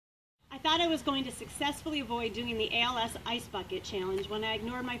thought I was going to successfully avoid doing the ALS Ice Bucket Challenge when I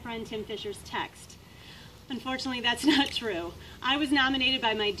ignored my friend Tim Fisher's text. Unfortunately, that's not true. I was nominated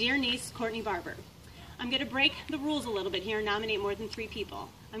by my dear niece, Courtney Barber. I'm going to break the rules a little bit here and nominate more than 3 people.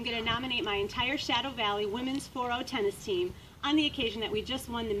 I'm going to nominate my entire Shadow Valley women's 4-0 tennis team on the occasion that we just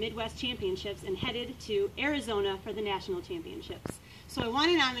won the Midwest Championships and headed to Arizona for the National Championships. So I want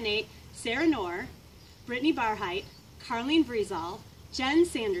to nominate Sarah Knorr, Brittany Barheit, Carlene Vriesal, Jen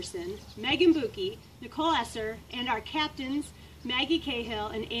Sanderson, Megan Buki, Nicole Esser, and our captains, Maggie Cahill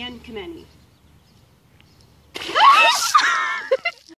and Ann Kameni.